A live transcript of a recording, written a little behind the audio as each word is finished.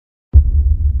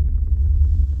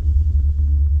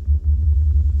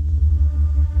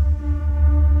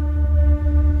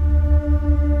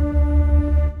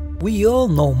We all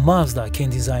know Mazda can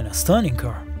design a stunning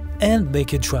car and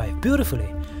make it drive beautifully,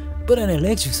 but an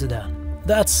electric sedan,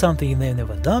 that's something they've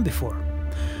never done before.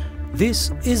 This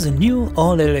is a new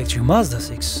all-electric Mazda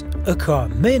 6, a car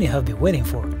many have been waiting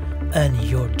for, and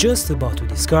you're just about to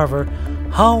discover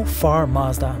how far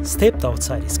Mazda stepped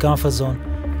outside its comfort zone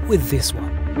with this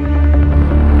one.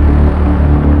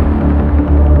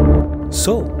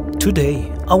 So,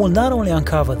 today I will not only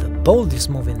uncover the boldest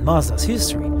move in Mazda's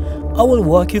history, I will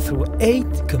walk you through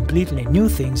 8 completely new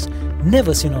things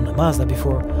never seen on a Mazda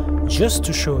before, just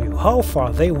to show you how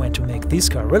far they went to make this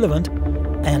car relevant,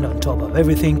 and on top of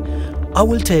everything, I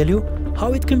will tell you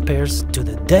how it compares to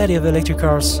the daddy of electric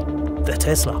cars, the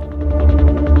Tesla.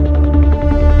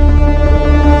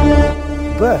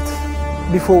 But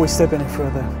before we step any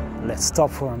further, let's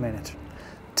stop for a minute.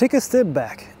 Take a step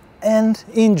back and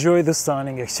enjoy the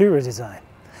stunning exterior design.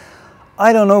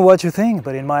 I don't know what you think,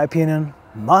 but in my opinion,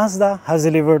 Mazda has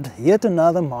delivered yet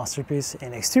another masterpiece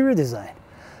in exterior design.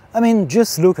 I mean,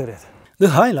 just look at it. The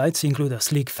highlights include a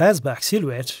sleek fastback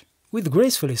silhouette with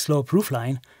gracefully sloped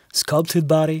roofline, sculpted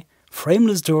body,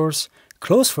 frameless doors,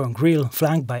 closed front grille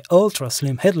flanked by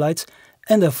ultra-slim headlights,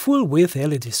 and a full-width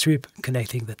LED strip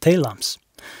connecting the tail lamps.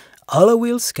 Alloy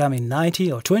wheels come in 90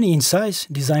 or 20-inch size,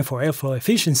 designed for airflow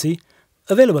efficiency,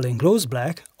 available in gloss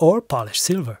black or polished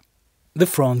silver. The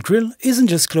front grille isn't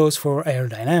just closed for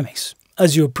aerodynamics.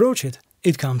 As you approach it,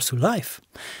 it comes to life.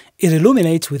 It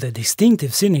illuminates with a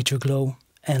distinctive signature glow,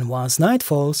 and once night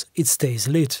falls, it stays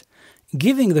lit,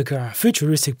 giving the car a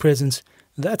futuristic presence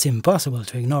that's impossible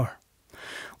to ignore.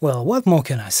 Well, what more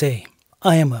can I say?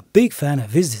 I am a big fan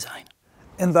of this design.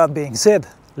 And that being said,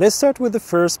 let's start with the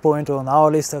first point on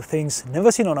our list of things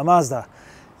never seen on a Mazda.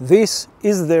 This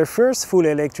is their first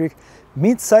fully electric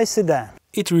mid-size sedan.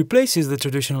 It replaces the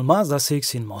traditional Mazda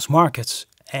 6 in most markets,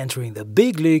 entering the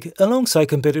big league alongside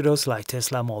competitors like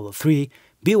Tesla Model 3,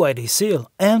 BYD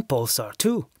Seal and Polestar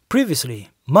 2. Previously,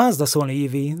 Mazda's only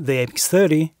EV, the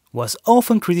MX-30, was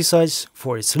often criticized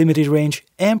for its limited range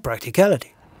and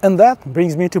practicality. And that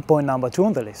brings me to point number 2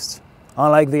 on the list.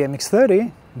 Unlike the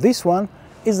MX-30, this one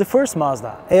is the first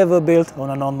Mazda ever built on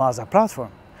a non-Mazda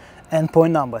platform. And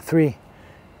point number 3,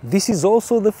 this is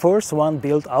also the first one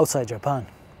built outside Japan.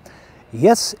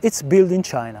 Yes, it's built in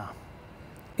China.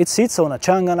 It sits on a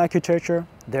Chang'an architecture,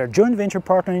 their joint venture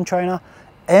partner in China,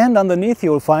 and underneath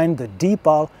you'll find the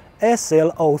Deepal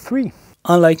SL03.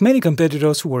 Unlike many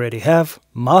competitors who already have,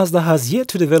 Mazda has yet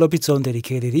to develop its own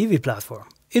dedicated EV platform.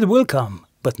 It will come,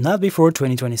 but not before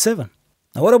 2027.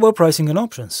 Now what about pricing and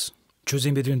options?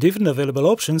 Choosing between different available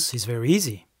options is very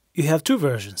easy. You have 2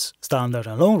 versions, standard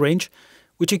and long range,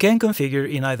 which you can configure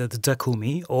in either the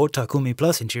Takumi or Takumi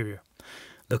Plus interior.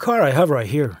 The car I have right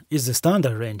here is the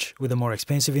standard range with a more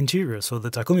expensive interior, so the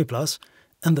Takumi Plus,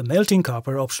 and the melting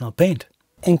copper optional paint.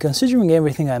 And considering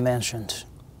everything I mentioned,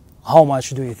 how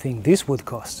much do you think this would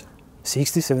cost?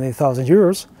 60–70,000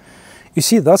 euros? You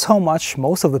see, that's how much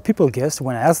most of the people guessed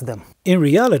when I asked them. In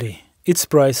reality, it's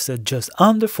priced at just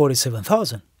under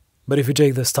 47,000. But if you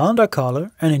take the standard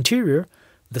color and interior,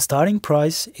 the starting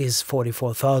price is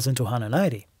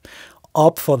 44,290.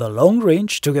 Opt for the long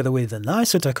range together with the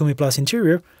nicer Takumi Plus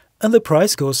interior, and the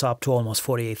price goes up to almost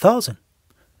 48,000.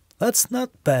 That's not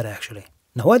bad actually.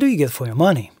 Now what do you get for your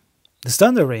money? The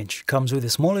standard range comes with a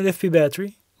small LFP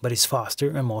battery, but it's faster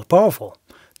and more powerful.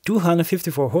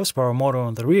 254 horsepower motor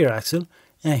on the rear axle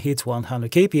and hits 100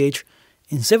 kph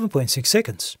in 7.6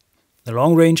 seconds. The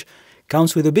long range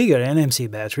comes with a bigger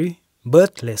NMC battery,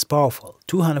 but less powerful,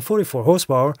 244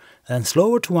 horsepower and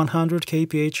slower to 100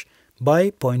 kph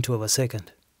by 0.2 of a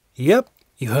second. Yep,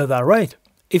 you heard that right.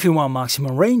 If you want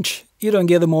maximum range, you don't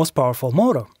get the most powerful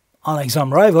motor. Unlike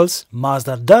some rivals,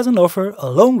 Mazda doesn't offer a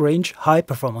long-range,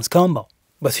 high-performance combo.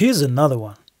 But here's another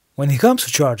one. When it comes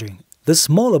to charging, the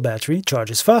smaller battery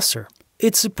charges faster.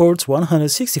 It supports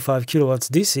 165 kilowatts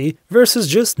DC versus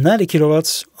just 90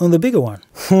 kilowatts on the bigger one.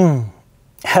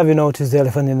 Have you noticed the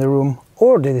elephant in the room,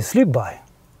 or did it slip by?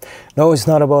 No, it's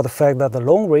not about the fact that the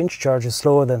long-range charge is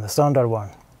slower than the standard one.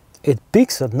 It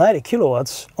peaks at 90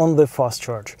 kilowatts on the fast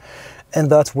charge,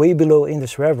 and that's way below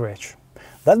industry average.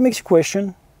 That makes you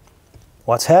question,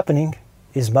 what's happening?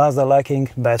 Is Mazda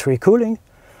lacking battery cooling?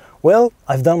 Well,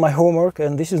 I've done my homework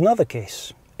and this is not the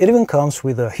case. It even comes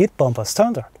with a heat pump as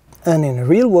standard. And in a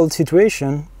real-world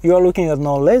situation, you are looking at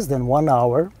no less than 1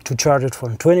 hour to charge it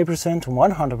from 20% to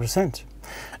 100%.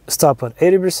 Stop at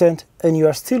 80% and you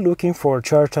are still looking for a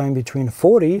charge time between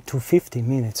 40 to 50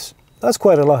 minutes. That's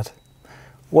quite a lot.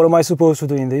 What am I supposed to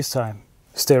do in this time?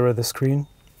 Stare at the screen?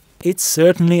 It's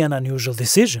certainly an unusual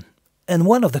decision, and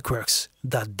one of the quirks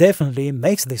that definitely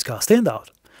makes this car stand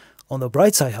out. On the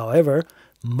bright side, however,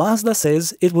 Mazda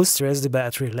says it will stress the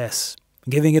battery less,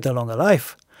 giving it a longer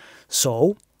life.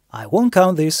 So, I won't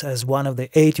count this as one of the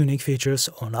 8 unique features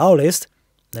on our list.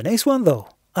 The next one though,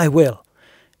 I will.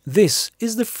 This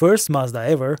is the first Mazda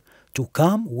ever to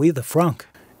come with a frunk.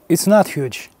 It's not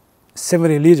huge,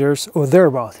 70 liters or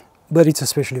thereabout, but it's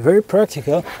especially very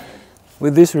practical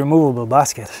with this removable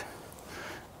basket.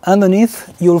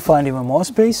 Underneath you'll find even more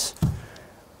space,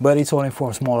 but it's only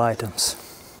for small items.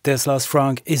 Tesla's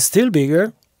frunk is still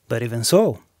bigger, but even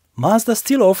so, Mazda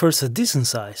still offers a decent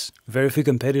size. Very few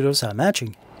competitors are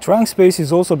matching. Trunk space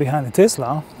is also behind the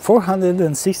Tesla,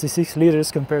 466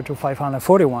 liters compared to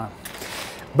 541.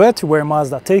 But where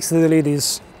Mazda takes the lead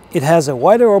is it has a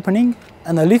wider opening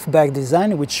and a lift-back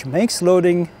design which makes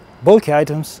loading bulky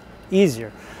items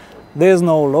easier. There's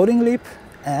no loading lip,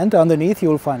 and underneath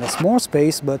you'll find a small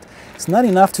space, but it's not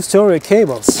enough to store your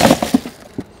cables.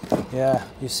 Yeah,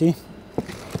 you see?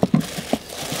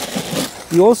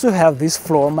 You also have this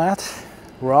floor mat,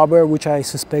 rubber, which I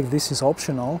suspect this is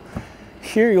optional.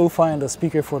 Here you'll find a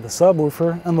speaker for the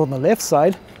subwoofer, and on the left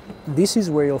side, this is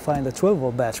where you'll find the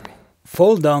 12-volt battery.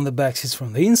 Fold down the back seats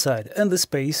from the inside and the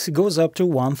space goes up to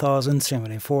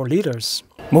 1074 liters.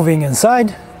 Moving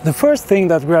inside, the first thing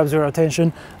that grabs your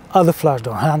attention are the flash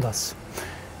door handles.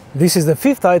 This is the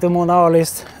 5th item on our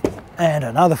list and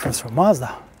another first from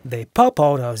Mazda. They pop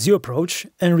out as you approach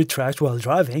and retract while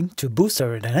driving to boost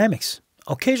aerodynamics.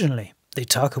 Occasionally, they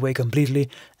tuck away completely,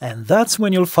 and that's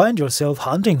when you'll find yourself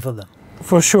hunting for them.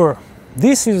 For sure,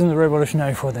 this isn't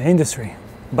revolutionary for the industry,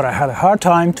 but I had a hard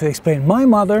time to explain my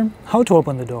mother how to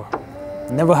open the door.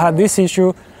 Never had this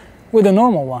issue with the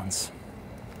normal ones.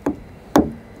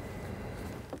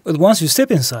 But once you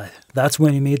step inside, that's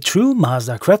when you meet true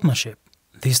Mazda craftsmanship.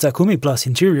 This Takumi Plus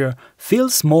interior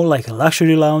feels more like a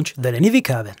luxury lounge than an EV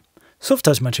cabin. Soft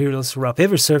touch materials wrap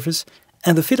every surface,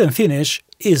 and the fit and finish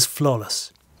is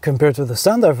flawless. Compared to the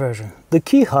standard version, the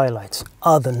key highlights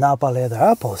are the Napa leather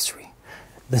upholstery,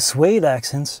 the suede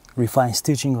accents, refined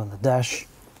stitching on the dash,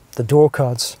 the door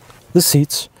cards, the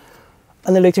seats,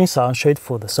 an electric sunshade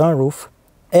for the sunroof,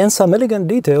 and some elegant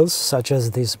details such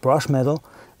as this brush metal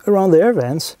around the air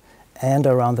vents and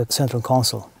around the central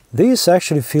console. This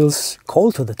actually feels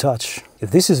cold to the touch. If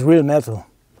this is real metal,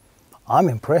 I'm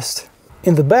impressed.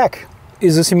 In the back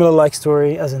is a similar like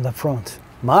story as in the front.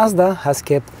 Mazda has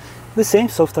kept the same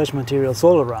soft touch materials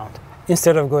all around,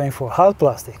 instead of going for hard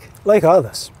plastic, like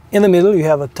others. In the middle you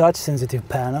have a touch sensitive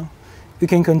panel. You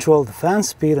can control the fan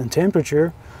speed and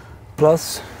temperature,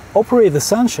 plus operate the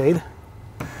sunshade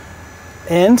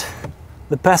and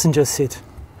the passenger seat.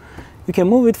 You can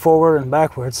move it forward and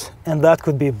backwards, and that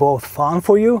could be both fun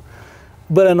for you,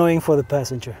 but annoying for the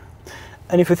passenger.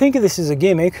 And if you think this is a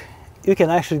gimmick, you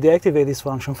can actually deactivate this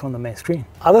function from the main screen.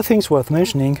 Other things worth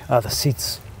mentioning are the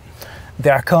seats. They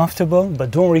are comfortable,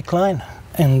 but don't recline,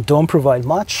 and don't provide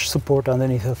much support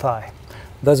underneath the thigh.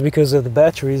 That's because of the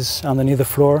batteries underneath the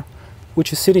floor,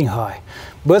 which is sitting high.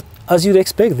 But as you'd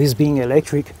expect, this being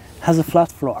electric, has a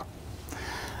flat floor.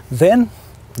 Then,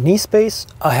 knee space,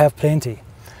 I have plenty.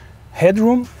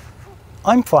 Headroom,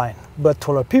 I'm fine, but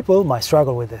taller people might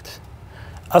struggle with it.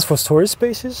 As for storage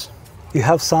spaces, you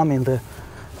have some in the...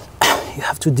 you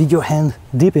have to dig your hand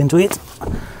deep into it.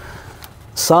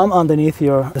 Some underneath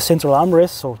the central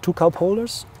armrests or 2 cup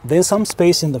holders. Then some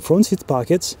space in the front seat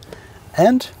pockets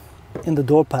and in the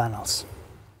door panels.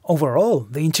 Overall,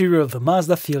 the interior of the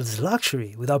Mazda feels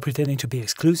luxury without pretending to be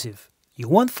exclusive. You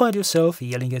won't find yourself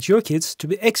yelling at your kids to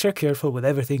be extra careful with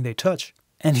everything they touch.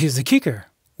 And here's the kicker.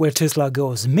 Where Tesla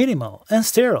goes minimal and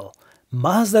sterile,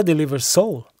 Mazda delivers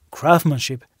soul,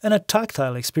 craftsmanship, and a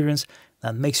tactile experience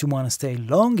that makes you want to stay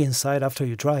long inside after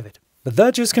you drive it. But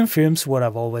that just confirms what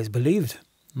I've always believed.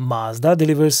 Mazda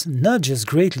delivers not just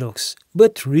great looks,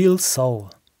 but real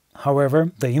soul.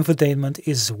 However, the infotainment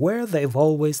is where they've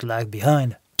always lagged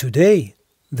behind. Today,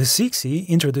 the 6e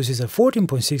introduces a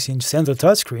 14.6-inch central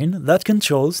touchscreen that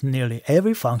controls nearly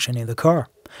every function in the car,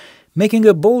 making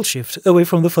a bold shift away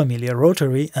from the familiar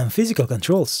rotary and physical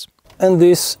controls. And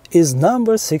this is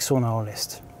number 6 on our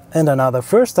list, and another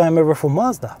first time ever for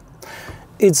Mazda.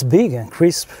 It's big and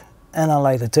crisp, and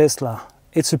unlike the Tesla,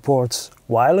 it supports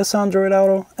wireless Android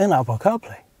Auto and Apple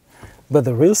CarPlay. But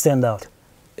the real standout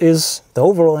is the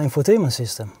overall infotainment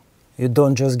system. You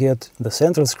don't just get the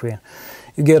central screen,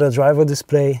 you get a driver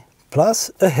display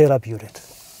plus a head-up unit.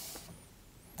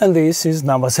 And this is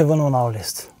number 7 on our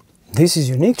list. This is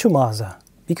unique to Mazda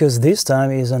because this time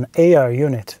is an AR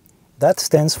unit. That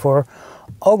stands for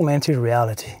augmented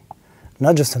reality,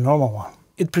 not just a normal one.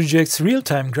 It projects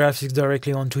real-time graphics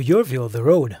directly onto your view of the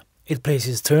road. It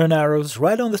places turn arrows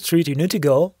right on the street you need to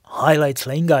go, highlights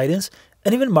lane guidance,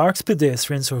 and even marks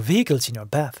pedestrians or vehicles in your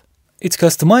path. It's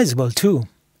customizable too.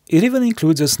 It even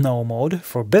includes a snow mode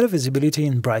for better visibility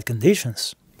in bright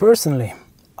conditions. Personally,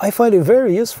 I find it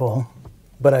very useful,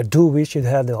 but I do wish it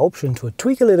had the option to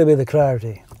tweak a little bit the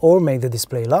clarity or make the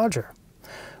display larger.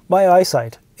 My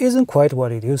eyesight isn't quite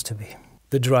what it used to be.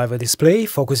 The driver display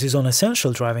focuses on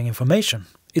essential driving information.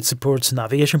 It supports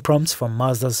navigation prompts from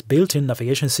Mazda's built-in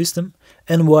navigation system,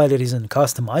 and while it isn't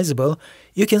customizable,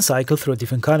 you can cycle through a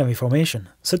different kind of information,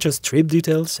 such as trip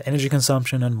details, energy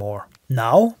consumption, and more.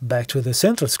 Now, back to the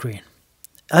central screen.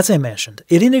 As I mentioned,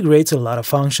 it integrates a lot of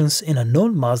functions in a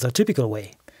non-Mazda typical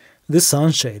way. The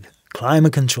sunshade,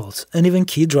 climate controls, and even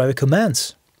key driver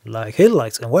commands, like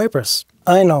headlights and wipers.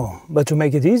 I know, but to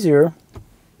make it easier,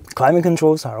 climate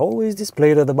controls are always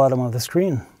displayed at the bottom of the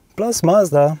screen. Plus,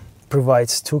 Mazda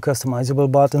provides 2 customizable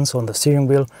buttons on the steering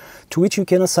wheel to which you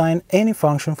can assign any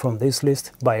function from this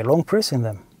list by long pressing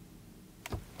them.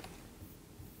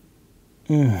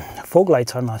 Fog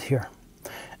lights are not here.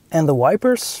 And the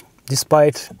wipers,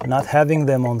 despite not having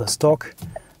them on the stock,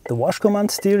 the wash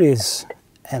command still is,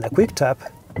 and a quick tap,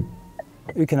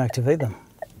 you can activate them.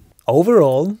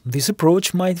 Overall, this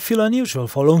approach might feel unusual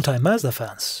for long-time Mazda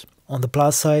fans. On the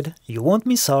plus side, you won't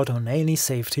miss out on any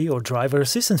safety or driver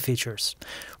assistance features,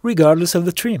 regardless of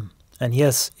the trim. And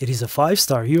yes, it is a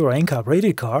 5-star Euro NCAP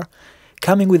rated car,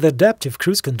 coming with adaptive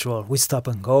cruise control with stop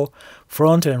and go,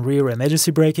 front and rear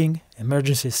emergency braking,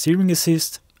 emergency steering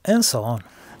assist, and so on.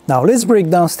 Now let's break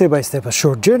down step by step a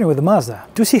short journey with the Mazda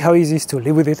to see how easy it is to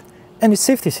live with it and its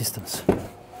safety systems.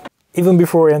 Even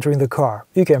before entering the car,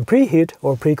 you can preheat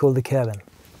or pre-cool the cabin.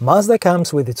 Mazda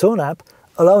comes with its own app,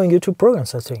 allowing you to program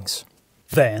such things.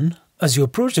 Then, as you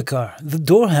approach the car, the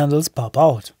door handles pop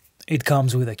out. It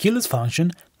comes with a keyless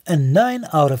function, and 9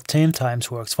 out of 10 times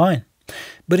works fine.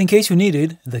 But in case you need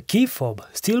it, the key fob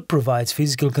still provides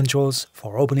physical controls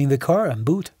for opening the car and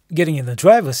boot. Getting in the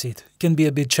driver's seat can be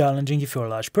a bit challenging if you're a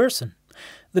large person.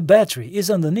 The battery is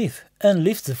underneath and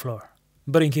lifts the floor.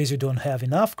 But in case you don't have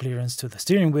enough clearance to the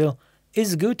steering wheel,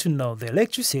 it's good to know the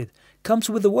electric seat comes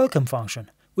with the welcome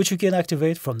function, which you can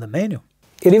activate from the menu.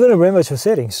 It even remembers your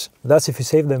settings, that's if you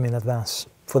save them in advance,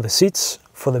 for the seats,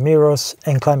 for the mirrors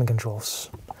and climate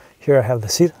controls. Here I have the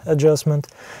seat adjustment,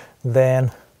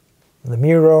 then the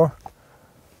mirror,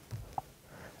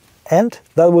 and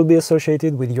that will be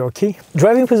associated with your key.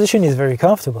 Driving position is very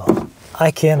comfortable. I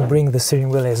can bring the steering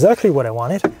wheel exactly what I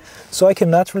want it, so I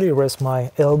can naturally rest my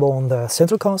elbow on the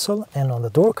center console and on the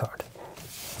door card.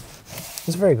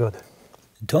 It's very good.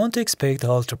 Don't expect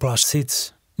ultra plush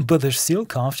seats, but they're still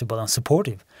comfortable and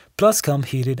supportive, plus come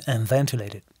heated and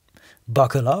ventilated.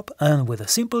 Buckle up and with a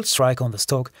simple strike on the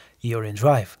stalk, you're in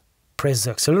drive. Press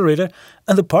the accelerator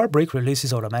and the park brake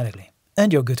releases automatically,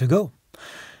 and you're good to go.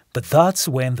 But that's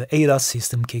when the ADAS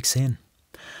system kicks in.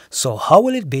 So how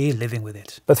will it be living with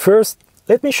it? But first,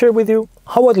 let me share with you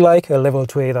how I'd like a Level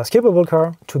 2 ADAS capable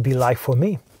car to be like for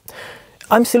me.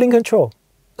 I'm still in control,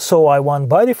 so I want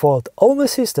by default all the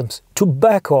systems to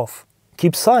back off,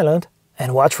 keep silent,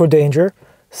 and watch for danger,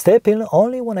 step in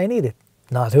only when I need it,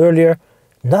 not earlier,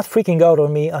 not freaking out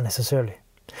on me unnecessarily.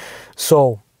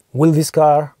 So, will this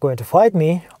car going to fight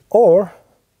me, or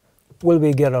will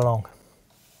we get along?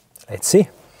 Let's see.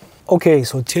 Okay,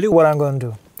 so tell you what I'm going to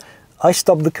do. I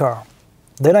stop the car,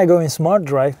 then I go in Smart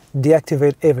Drive,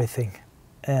 deactivate everything,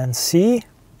 and see...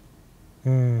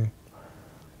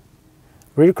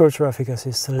 Rear car traffic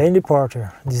assist, lane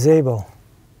departure, disable,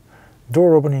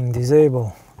 door opening,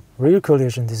 disable, rear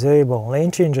collision, disable,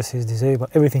 lane change assist, disable,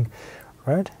 everything,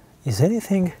 right? Is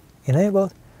anything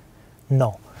enabled?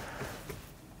 No.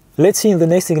 Let's see in the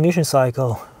next ignition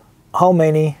cycle how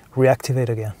many reactivate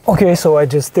again. Okay, so I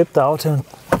just stepped out and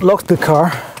locked the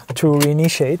car to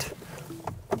reinitiate.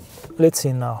 Let's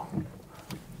see now.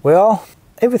 Well,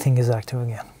 everything is active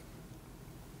again.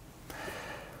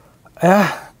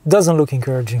 Doesn't look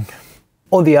encouraging.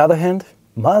 On the other hand,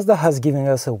 Mazda has given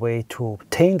us a way to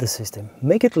tame the system,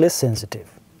 make it less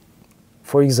sensitive.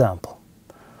 For example,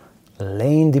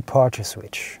 lane departure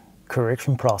switch,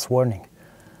 correction plus warning.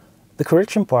 The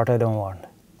correction part I don't want,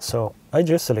 so I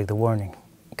just select the warning.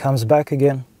 It comes back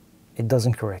again, it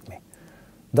doesn't correct me.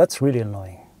 That's really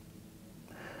annoying.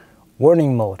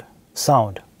 Warning mode,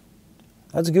 sound.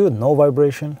 That's good, no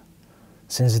vibration.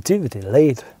 Sensitivity,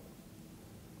 late.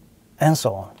 And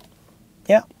so on.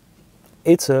 Yeah,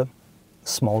 it's a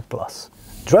small plus.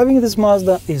 Driving this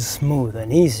Mazda is smooth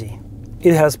and easy.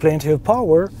 It has plenty of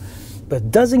power, but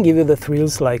doesn't give you the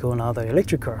thrills like on other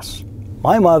electric cars.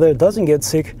 My mother doesn't get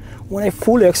sick when I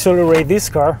fully accelerate this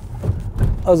car,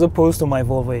 as opposed to my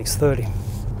Volvo X30.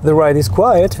 The ride is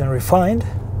quiet and refined,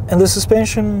 and the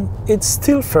suspension, it's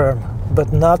still firm,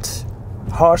 but not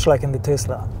harsh like in the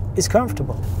Tesla. It's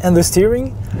comfortable. And the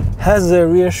steering has a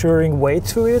reassuring weight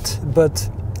to it, but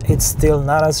it's still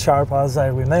not as sharp as I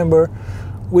remember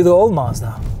with the old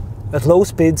Mazda. At low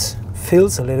speeds,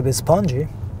 feels a little bit spongy.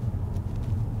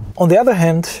 On the other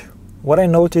hand, what I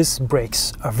notice,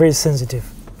 brakes are very sensitive.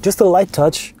 Just a light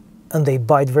touch and they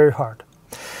bite very hard.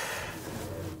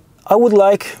 I would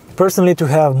like personally to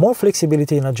have more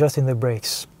flexibility in adjusting the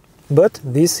brakes, but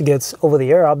this gets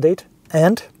over-the-air update,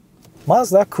 and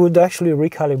Mazda could actually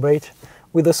recalibrate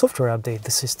with a software update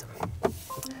the system.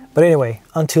 But anyway,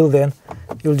 until then,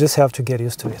 you'll just have to get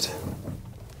used to it.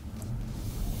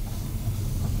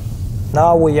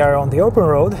 Now we are on the open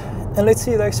road, and let's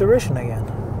see the acceleration again.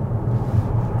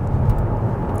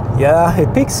 Yeah,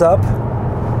 it picks up,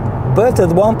 but at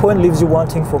one point leaves you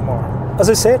wanting for more. As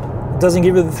I said, it doesn't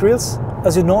give you the thrills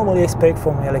as you normally expect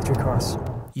from electric cars.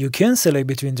 You can select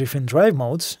between different drive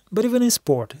modes, but even in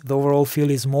sport, the overall feel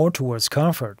is more towards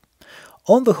comfort.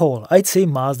 On the whole, I'd say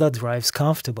Mazda drives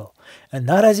comfortable, and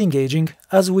not as engaging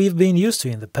as we've been used to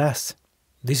in the past.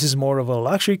 This is more of a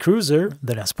luxury cruiser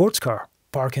than a sports car.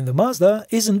 Parking the Mazda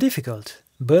isn't difficult,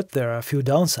 but there are a few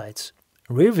downsides.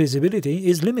 Rear visibility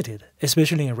is limited,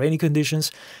 especially in rainy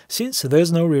conditions, since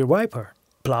there's no rear wiper.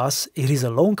 Plus, it is a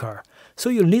lone car, so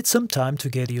you'll need some time to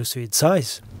get used to its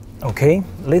size. Okay,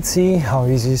 let's see how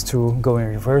easy it is to go in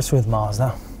reverse with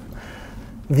Mazda.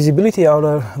 Visibility out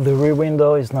of the rear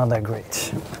window is not that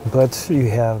great, but you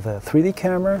have the 3D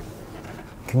camera,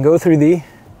 you can go 3D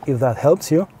if that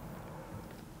helps you.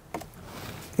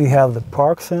 You have the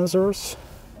park sensors,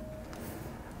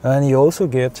 and you also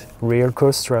get rear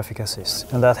cross traffic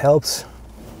assist, and that helps.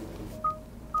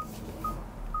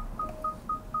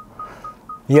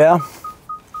 Yeah,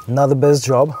 not the best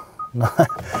job,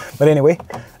 but anyway,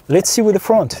 let's see with the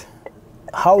front.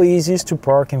 How easy it is to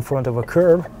park in front of a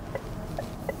curb,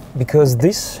 because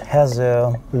this has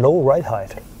a low ride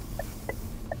height.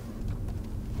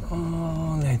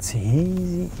 Oh, let's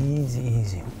see,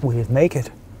 easy. Will it make it?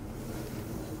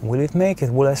 Will it make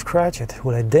it? Will I scratch it?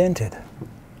 Will I dent it?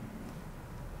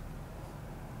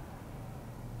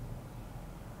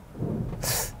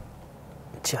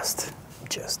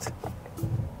 Just.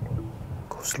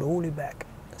 Go slowly back,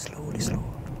 slowly.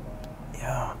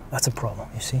 Yeah, that's a problem,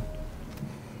 you see?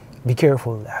 Be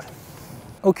careful with that.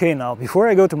 Okay, now, before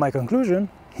I go to my conclusion,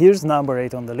 here's number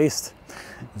 8 on the list.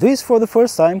 This, for the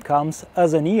first time, comes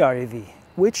as an EREV,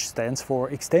 which stands for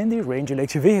Extended Range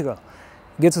Electric Vehicle.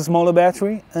 It gets a smaller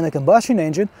battery and a combustion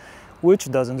engine,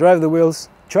 which doesn't drive the wheels,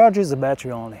 charges the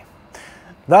battery only.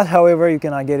 That, however, you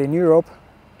cannot get in Europe.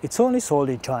 It's only sold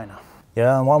in China.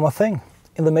 Yeah, and one more thing.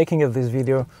 In the making of this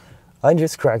video, I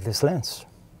just cracked this lens.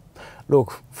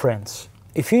 Look, friends,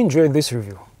 if you enjoyed this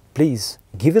review, please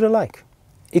give it a like.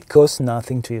 It costs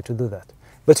nothing to you to do that,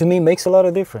 but to me it makes a lot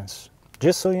of difference.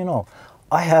 Just so you know,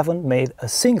 I haven't made a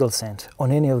single cent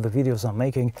on any of the videos I'm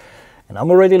making, and I'm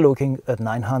already looking at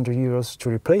 900 euros to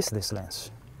replace this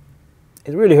lens.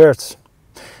 It really hurts.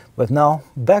 But now,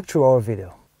 back to our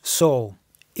video. So,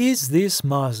 is this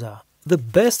Mazda the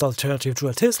best alternative to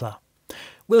a Tesla?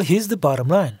 Well, here's the bottom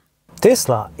line.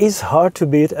 Tesla is hard to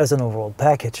beat as an overall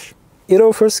package. It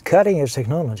offers cutting-edge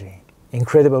technology,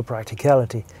 incredible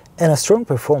practicality, and a strong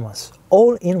performance,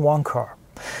 all in one car.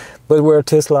 But where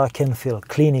Tesla can feel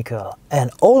clinical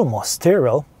and almost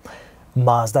sterile,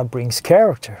 Mazda brings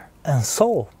character and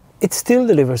soul. It still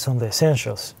delivers on the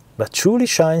essentials, but truly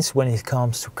shines when it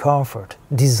comes to comfort,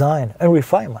 design, and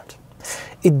refinement.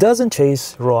 It doesn't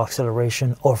chase raw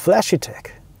acceleration or flashy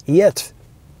tech, yet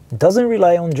doesn't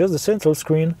rely on just the central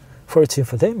screen for its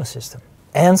infotainment system.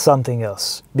 And something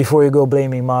else, before you go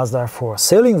blaming Mazda for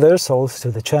selling their souls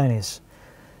to the Chinese,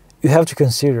 you have to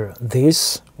consider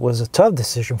this was a tough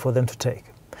decision for them to take.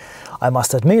 I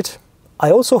must admit,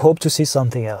 I also hope to see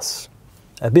something else.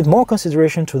 A bit more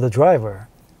consideration to the driver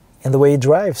and the way he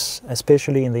drives,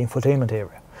 especially in the infotainment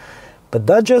area. But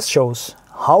that just shows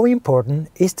how important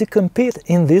it is to compete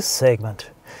in this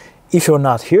segment. If you're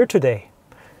not here today,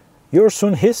 you're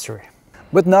soon history.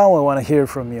 But now I want to hear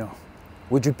from you.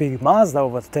 Would you pick Mazda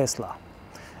over Tesla?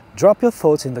 Drop your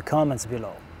thoughts in the comments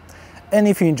below. And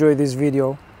if you enjoyed this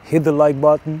video, hit the like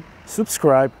button,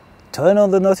 subscribe, turn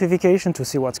on the notification to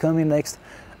see what's coming next.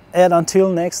 And until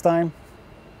next time,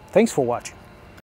 thanks for watching.